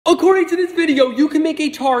According to this video, you can make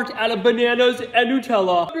a tart out of bananas and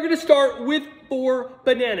Nutella. You're gonna start with 4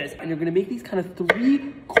 bananas, and you're gonna make these kind of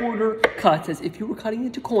 3/4 cuts as if you were cutting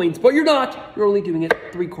into coins, but you're not. You're only doing it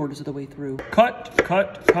 3/4 of the way through. Cut,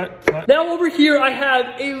 cut, cut, cut. Now over here, I have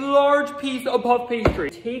a large piece of puff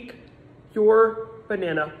pastry. Take your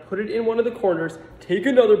banana, put it in one of the corners, take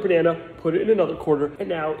another banana, put it in another corner, and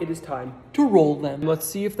now it is time to roll them. Let's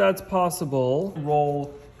see if that's possible.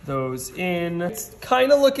 Roll those in. It's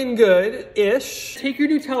kind of looking good-ish. Take your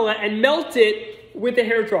Nutella and melt it with the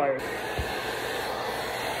hairdryer.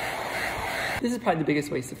 This is probably the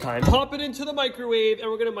biggest waste of time. Pop it into the microwave, and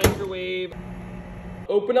we're gonna microwave.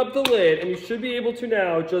 Open up the lid, and you should be able to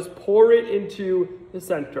now just pour it into the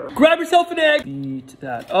center. Grab yourself an egg, beat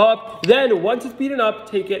that up. Then once it's beaten up,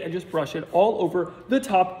 take it and just brush it all over the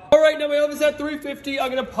top. All right, now my oven's at 350. I'm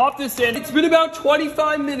gonna pop this in. It's been about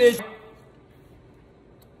 25 minutes.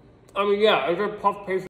 I mean, yeah, I just puff pastry.